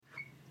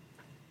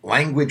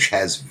Language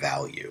has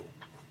value.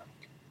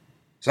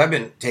 So I've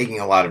been taking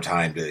a lot of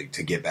time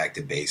to get back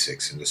to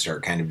basics and to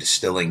start kind of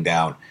distilling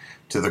down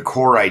to the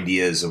core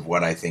ideas of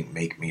what I think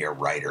make me a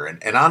writer.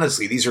 And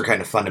honestly, these are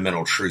kind of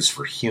fundamental truths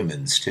for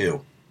humans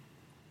too.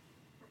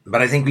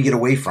 But I think we get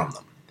away from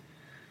them.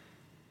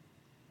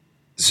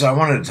 So I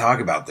wanted to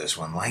talk about this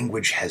one.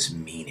 Language has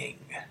meaning,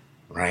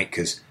 right?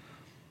 Because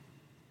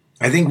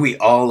I think we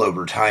all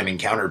over time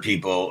encounter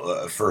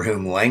people for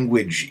whom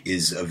language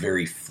is a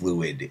very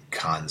fluid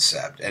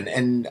concept.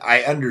 And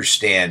I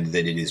understand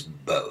that it is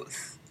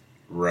both.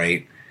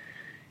 Right?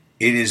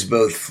 It is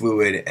both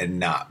fluid and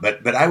not.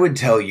 But I would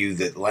tell you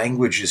that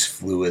language is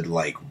fluid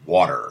like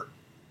water.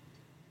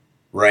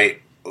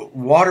 Right?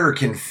 Water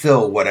can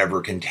fill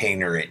whatever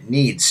container it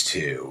needs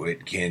to.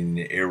 It can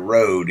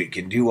erode. It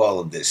can do all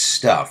of this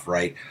stuff,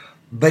 right?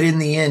 But in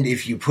the end,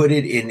 if you put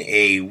it in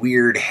a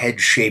weird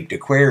head-shaped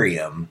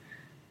aquarium,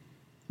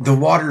 the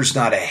water's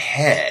not a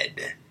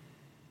head.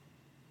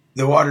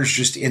 The water's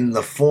just in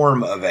the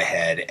form of a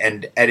head,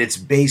 and at its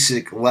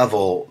basic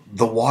level,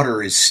 the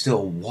water is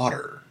still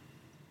water.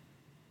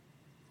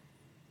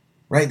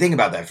 Right? Think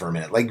about that for a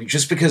minute. Like,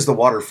 just because the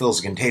water fills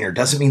a container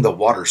doesn't mean the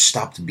water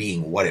stopped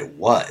being what it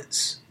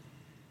was.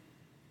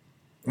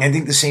 And I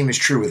think the same is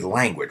true with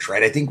language,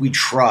 right? I think we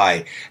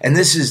try, and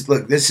this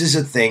is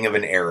a thing of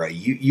an era.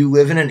 You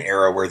live in an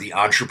era where the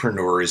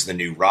entrepreneur is the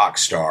new rock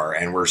star,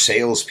 and where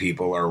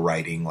salespeople are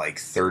writing like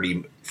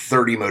 30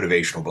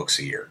 motivational books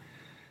a year.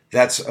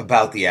 That's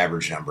about the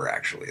average number,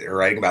 actually. They're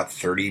writing about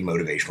 30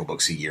 motivational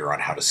books a year on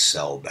how to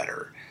sell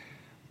better.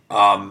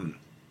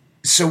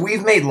 So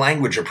we've made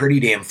language a pretty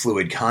damn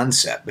fluid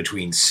concept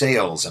between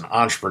sales and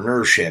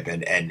entrepreneurship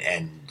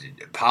and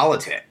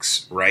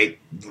politics, right?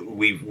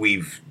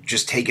 We've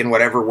just taken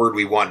whatever word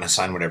we want and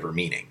assigned whatever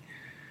meaning,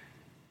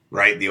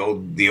 right? The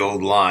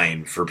old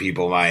line for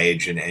people my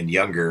age and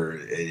younger,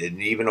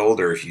 and even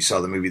older, if you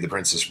saw the movie The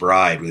Princess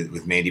Bride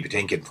with Mandy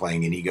Patinkin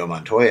playing Inigo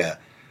Montoya.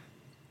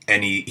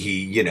 And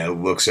he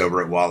looks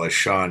over at Wallace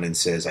Shawn and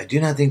says, "I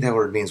do not think that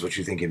word means what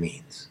you think it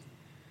means."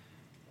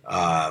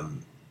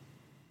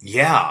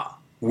 Yeah,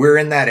 we're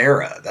in that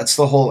era. That's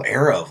the whole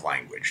era of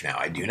language now.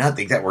 I do not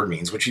think that word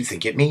means what you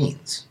think it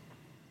means.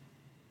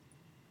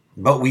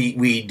 But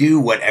we do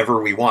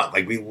whatever we want.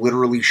 Like, we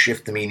literally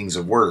shift the meanings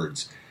of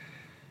words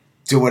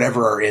to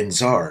whatever our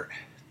ends are.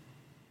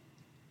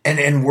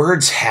 And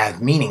words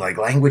have meaning. Like,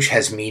 language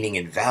has meaning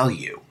and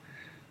value.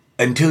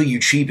 Until you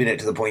cheapen it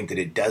to the point that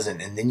it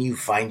doesn't, and then you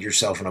find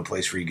yourself in a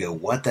place where you go,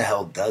 what the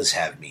hell does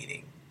have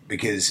meaning?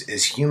 Because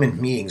as human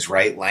beings,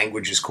 right,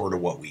 language is core to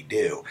what we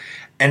do.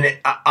 And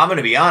I'm going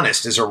to be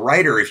honest, as a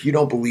writer, if you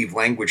don't believe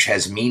language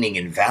has meaning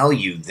and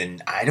value,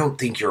 then I don't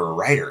think you're a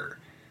writer.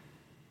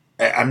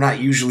 I'm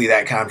not usually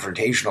that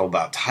confrontational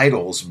about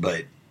titles,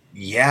 but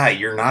yeah,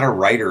 you're not a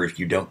writer if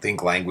you don't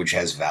think language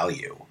has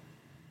value.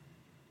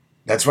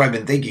 That's why I've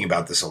been thinking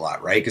about this a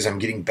lot, right? Because I'm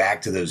getting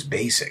back to those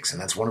basics.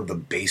 And that's one of the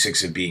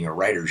basics of being a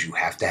writer is you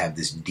have to have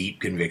this deep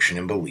conviction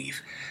and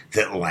belief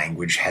that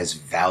language has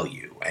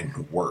value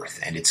and worth,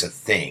 and it's a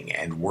thing,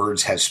 and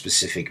words have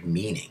specific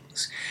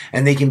meanings.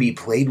 And they can be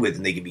played with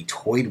and they can be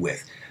toyed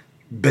with,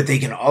 but they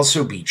can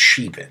also be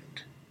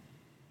cheapened,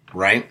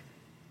 right?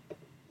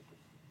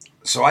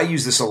 So I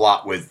use this a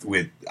lot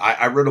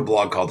I wrote a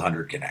blog called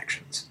 100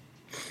 Connections.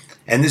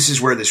 And this is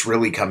where this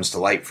really comes to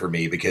light for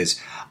me, because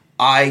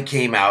I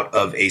came out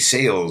of a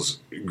sales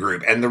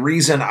group, and the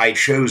reason I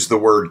chose the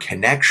word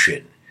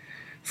connection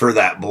for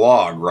that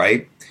blog,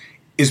 right,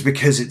 is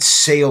because it's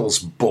sales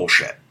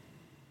bullshit.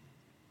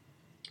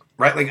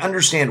 Right? Like,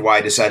 understand why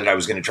I decided I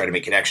was going to try to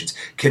make connections.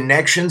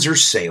 Connections are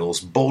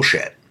sales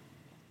bullshit.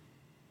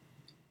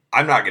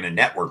 I'm not going to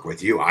network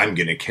with you. I'm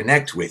going to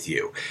connect with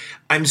you.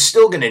 I'm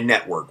still going to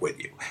network with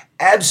you.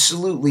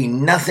 Absolutely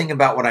nothing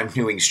about what I'm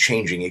doing is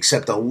changing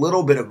except a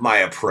little bit of my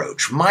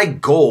approach. My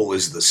goal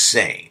is the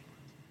same.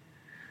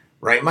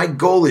 Right? My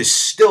goal is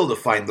still to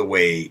find the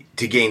way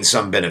to gain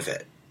some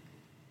benefit.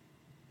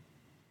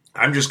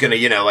 I'm just going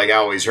to, like I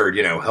always heard,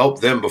 help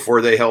them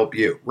before they help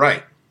you.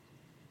 Right.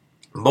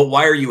 But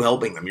why are you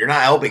helping them? You're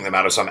not helping them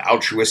out of some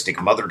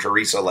altruistic Mother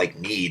Teresa-like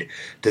need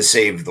to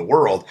save the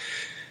world.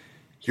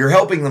 You're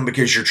helping them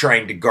because you're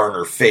trying to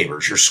garner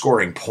favors. You're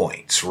scoring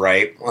points,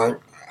 right?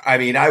 I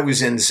mean, I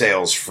was in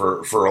sales for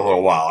a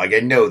little while. Like, I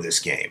know this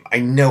game. I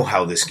know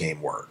how this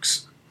game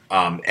works.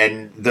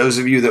 And those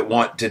of you that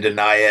want to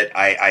deny it,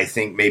 I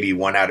think maybe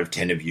 1 out of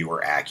 10 of you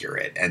are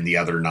accurate, and the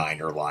other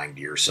 9 are lying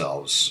to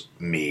yourselves,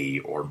 me,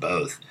 or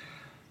both.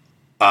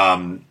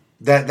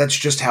 That's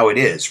just how it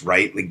is,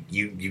 right? Like,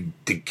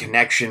 the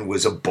connection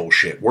was a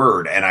bullshit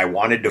word, and I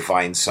wanted to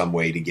find some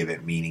way to give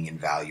it meaning and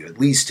value, at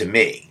least to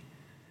me,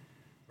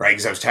 right?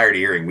 Because I was tired of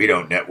hearing, we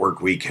don't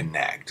network, we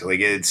connect. Like,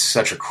 it's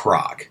such a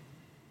crock.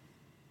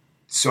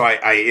 So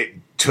I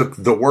took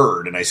the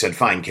word and I said,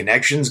 fine,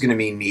 connection's going to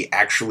mean me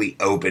actually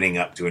opening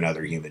up to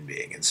another human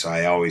being. And so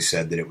I always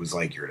said that it was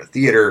like you're at a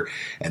theater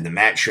and the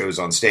mat show's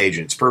on stage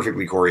and it's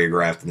perfectly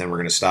choreographed. And then we're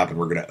going to stop and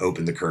we're going to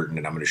open the curtain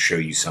and I'm going to show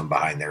you some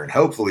behind there. And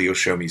hopefully you'll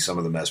show me some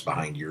of the mess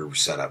behind your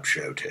setup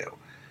show too.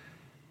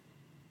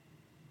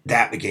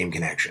 that became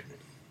connection,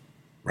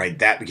 right?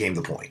 That became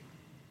the point.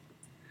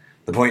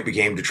 The point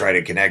became to try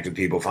to connect with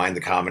people, find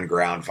the common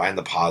ground, find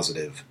the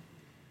positive,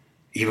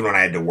 even when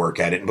I had to work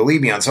at it. And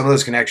believe me, on some of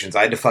those connections,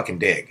 I had to fucking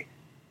dig.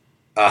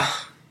 But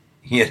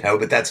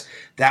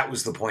that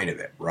was the point of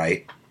it,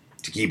 right?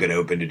 To keep it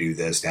open, to do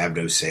this, to have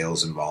no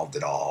sales involved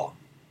at all,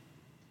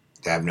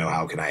 to have no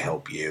how can I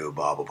help you,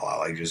 blah, blah, blah.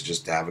 Like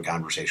just to have a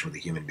conversation with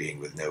a human being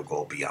with no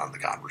goal beyond the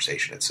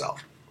conversation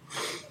itself.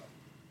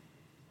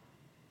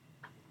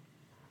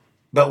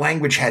 But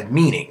language had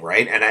meaning,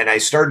 right? And I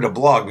started a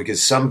blog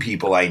because some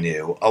people I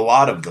knew, a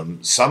lot of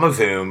them, some of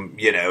whom,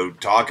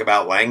 talk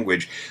about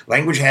language.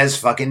 Language has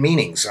fucking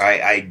meaning. So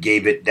I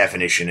gave it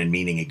definition and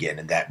meaning again,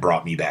 and that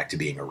brought me back to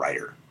being a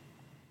writer.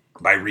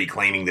 By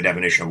reclaiming the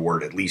definition of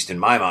word, at least in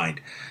my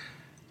mind.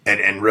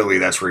 And really,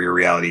 that's where your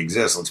reality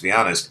exists, let's be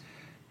honest.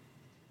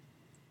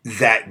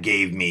 That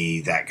gave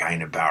me that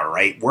kind of power,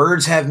 right?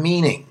 Words have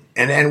meaning.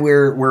 And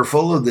we're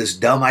full of this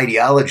dumb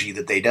ideology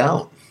that they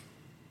don't.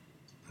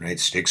 Right?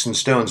 Sticks and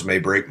stones may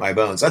break my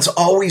bones. That's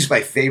always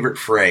my favorite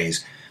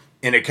phrase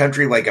in a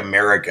country like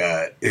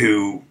America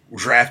who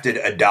drafted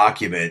a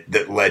document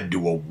that led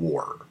to a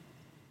war.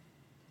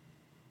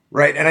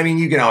 Right? And I mean,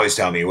 you can always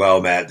tell me,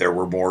 well, Matt, there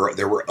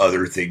were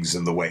other things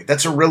in the way.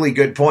 That's a really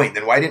good point.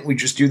 Then why didn't we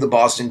just do the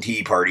Boston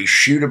Tea Party,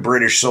 shoot a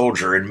British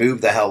soldier, and move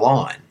the hell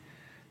on?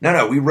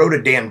 No, we wrote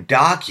a damn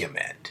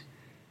document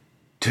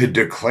to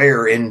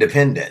declare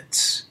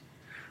independence.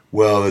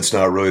 Well, that's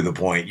not really the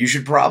point. You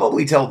should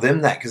probably tell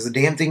them that because the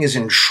damn thing is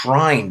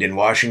enshrined in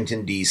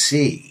Washington,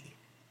 D.C.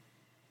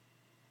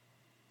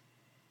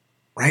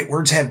 Right?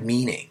 Words have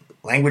meaning.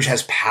 Language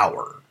has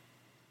power.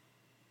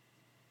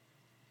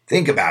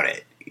 Think about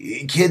it.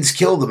 Kids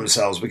kill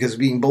themselves because of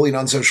being bullied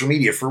on social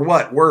media. For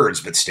what? Words,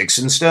 but sticks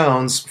and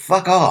stones.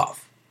 Fuck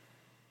off.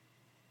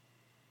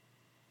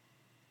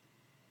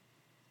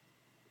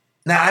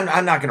 Now,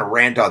 I'm not going to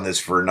rant on this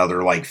for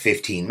another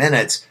 15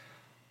 minutes.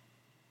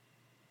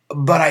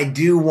 But I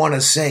do want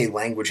to say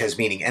language has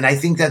meaning. And I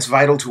think that's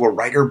vital to a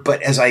writer.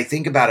 But as I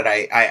think about it,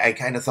 I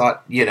kind of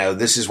thought,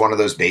 this is one of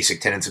those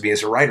basic tenets of me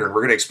as a writer. And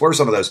we're going to explore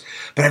some of those.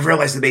 But I've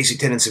realized the basic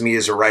tenets of me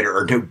as a writer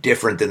are no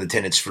different than the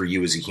tenets for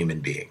you as a human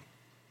being.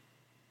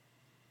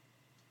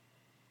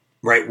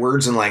 Right?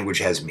 Words and language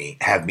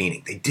have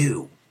meaning. They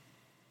do.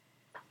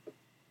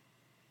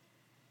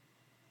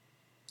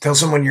 Tell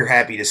someone you're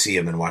happy to see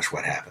them and watch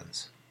what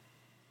happens.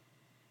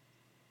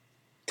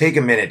 Take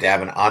a minute to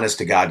have an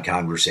honest-to-God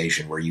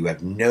conversation where you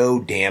have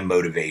no damn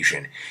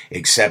motivation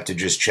except to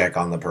just check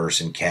on the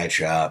person,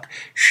 catch up,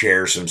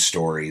 share some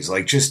stories.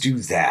 Just do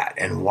that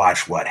and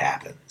watch what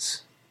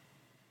happens.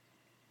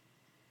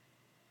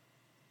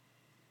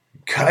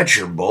 Cut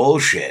your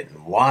bullshit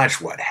and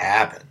watch what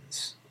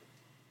happens.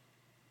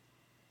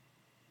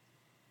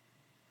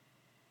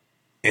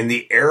 In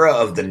the era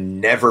of the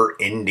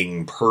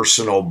never-ending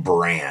personal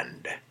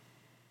brand,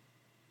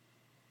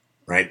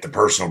 right? The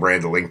personal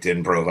brand, the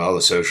LinkedIn profile,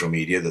 the social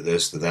media, the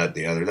this, the that,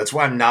 the other. That's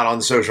why I'm not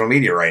on social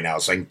media right now,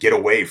 so I can get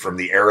away from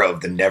the era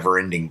of the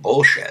never-ending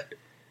bullshit.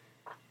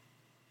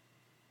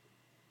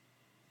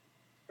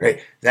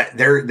 Right?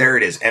 There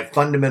it is. At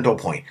fundamental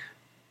point,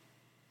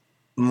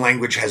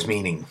 language has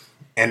meaning,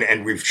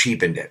 and we've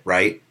cheapened it,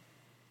 right?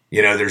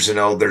 There's an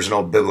old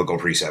biblical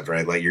precept,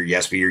 right? Let your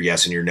yes be your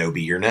yes and your no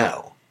be your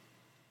no.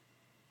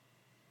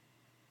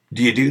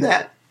 Do you do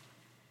that?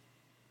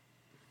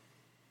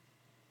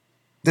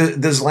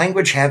 Does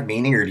language have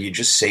meaning, or do you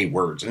just say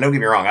words? And don't get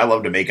me wrong, I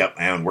love to make up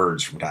my own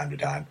words from time to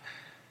time.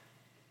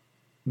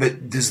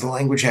 But does the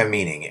language have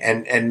meaning?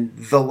 And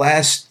the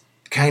last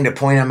kind of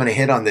point I'm going to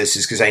hit on this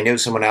is because I know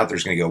someone out there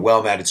is going to go,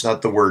 well, Matt, it's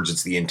not the words,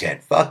 it's the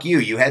intent. Fuck you.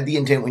 You had the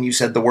intent when you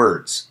said the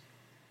words.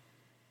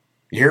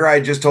 Here I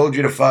just told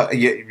you to fuck.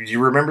 You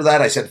remember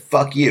that? I said,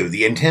 fuck you.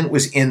 The intent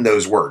was in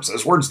those words.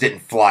 Those words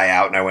didn't fly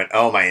out and I went,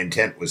 oh, my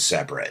intent was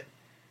separate.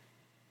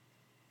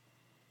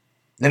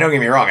 Now, don't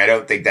get me wrong, I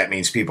don't think that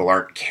means people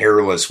aren't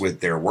careless with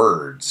their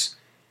words.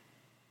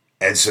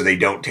 And so they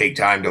don't take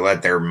time to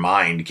let their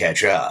mind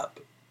catch up.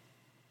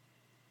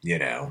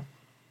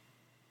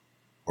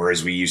 Or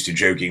as we used to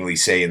jokingly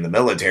say in the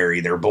military,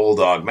 their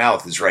bulldog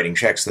mouth is writing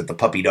checks that the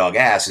puppy dog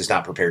ass is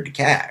not prepared to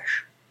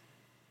cash.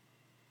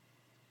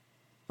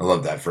 I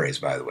love that phrase,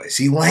 by the way.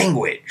 See,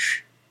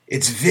 language,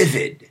 it's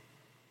vivid.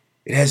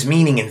 It has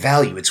meaning and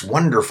value. It's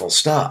wonderful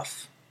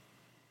stuff.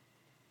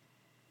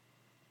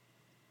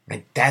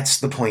 Right? That's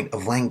the point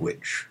of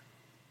language.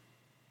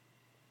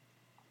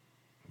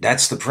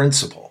 That's the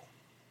principle.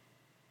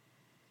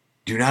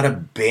 Do not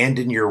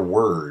abandon your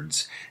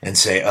words and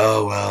say,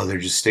 oh, well, they're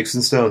just sticks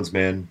and stones,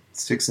 man.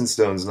 Sticks and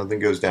stones, nothing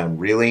goes down.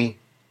 Really?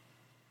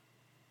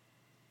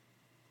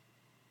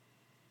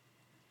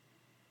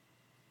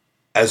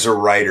 As a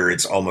writer,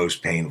 it's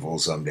almost painful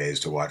some days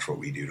to watch what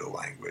we do to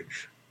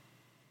language.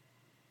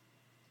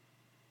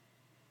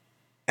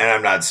 And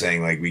I'm not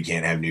saying we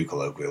can't have new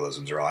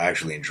colloquialisms, or I'll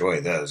actually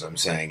enjoy those. I'm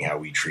saying how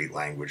we treat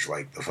language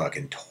like the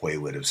fucking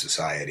toilet of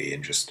society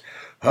and just,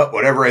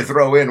 whatever I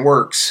throw in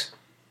works.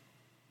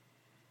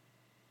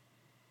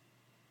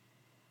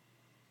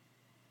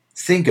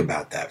 Think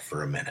about that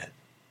for a minute.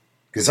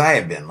 Because I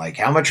have been. Like,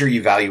 how much are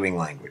you valuing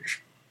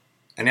language?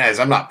 And guys,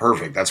 I'm not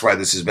perfect. That's why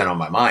this has been on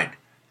my mind.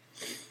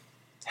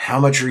 How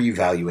much are you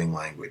valuing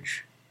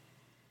language?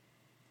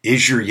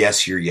 Is your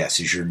yes your yes?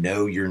 Is your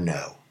no your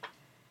no?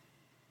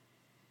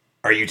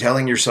 Are you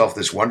telling yourself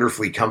this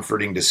wonderfully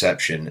comforting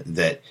deception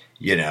that,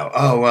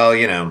 oh, well,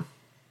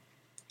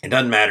 it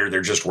doesn't matter.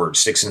 They're just words,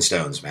 sticks and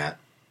stones, Matt.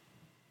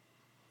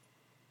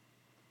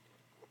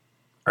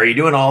 Are you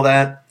doing all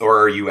that,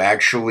 or are you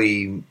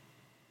actually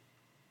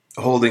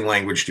holding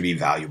language to be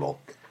valuable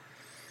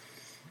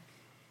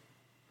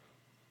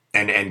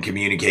and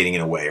communicating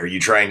in a way? Are you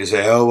trying to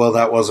say, oh, well,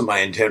 that wasn't my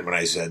intent when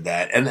I said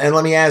that? And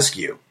let me ask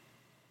you,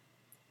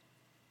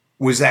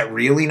 was that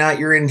really not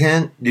your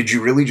intent? Did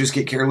you really just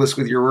get careless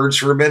with your words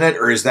for a minute?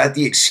 Or is that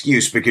the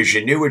excuse because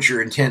you knew what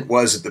your intent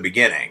was at the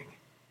beginning?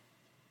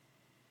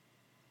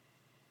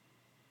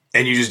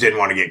 And you just didn't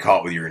want to get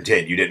caught with your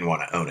intent. You didn't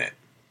want to own it.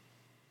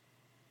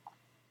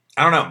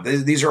 I don't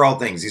know. These are all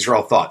things. These are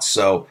all thoughts.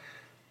 So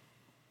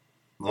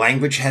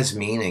language has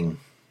meaning.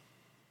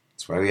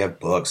 That's why we have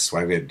books. That's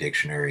why we have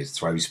dictionaries.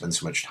 That's why we spend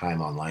so much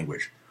time on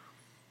language.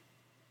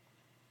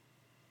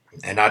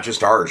 And not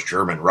just ours,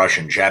 German,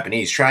 Russian,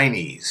 Japanese,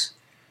 Chinese,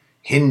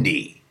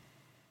 Hindi,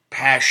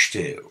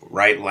 Pashto,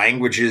 right?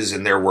 Languages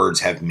and their words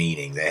have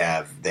meaning. They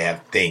have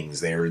things.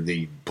 They're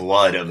the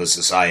blood of a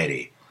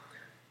society.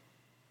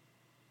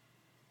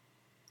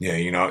 Yeah,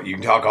 you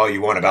can talk all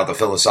you want about the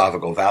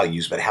philosophical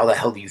values, but how the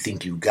hell do you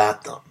think you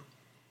got them?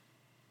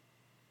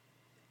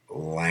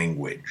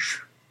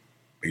 Language.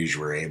 Because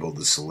you were able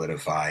to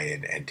solidify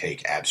and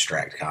take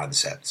abstract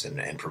concepts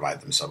and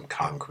provide them some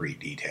concrete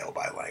detail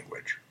by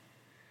language.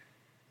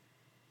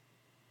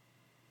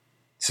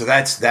 So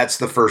that's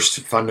the first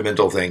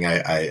fundamental thing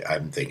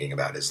I'm thinking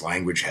about is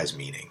language has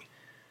meaning.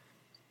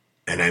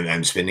 And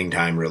I'm spending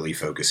time really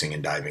focusing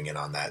and diving in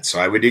on that. So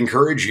I would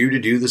encourage you to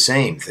do the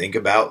same. Think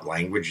about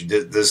language.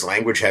 Does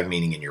language have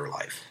meaning in your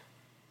life?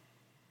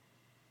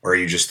 Or are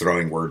you just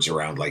throwing words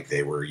around like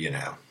they were,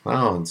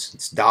 oh,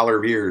 it's dollar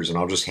beers and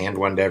I'll just hand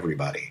one to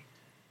everybody?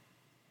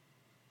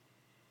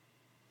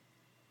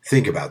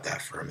 Think about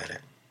that for a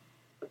minute.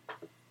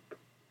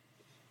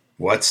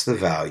 What's the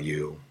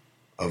value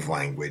of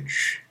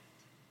language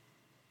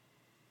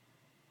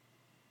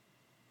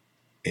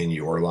in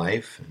your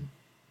life and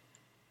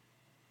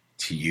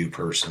to you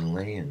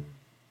personally and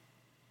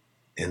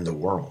in the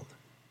world?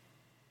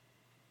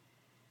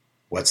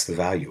 What's the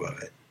value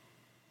of it?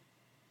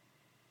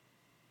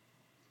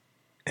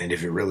 And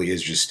if it really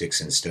is just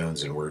sticks and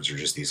stones and words are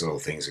just these little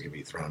things that can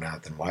be thrown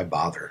out, then why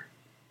bother?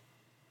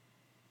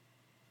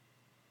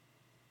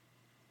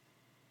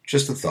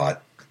 Just a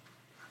thought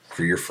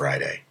for your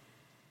Friday.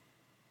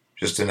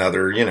 Just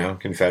another,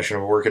 confession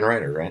of a working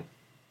writer, right?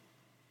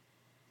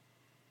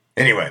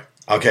 Anyway,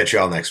 I'll catch you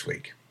all next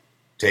week.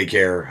 Take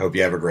care. Hope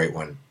you have a great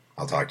one.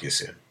 I'll talk to you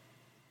soon.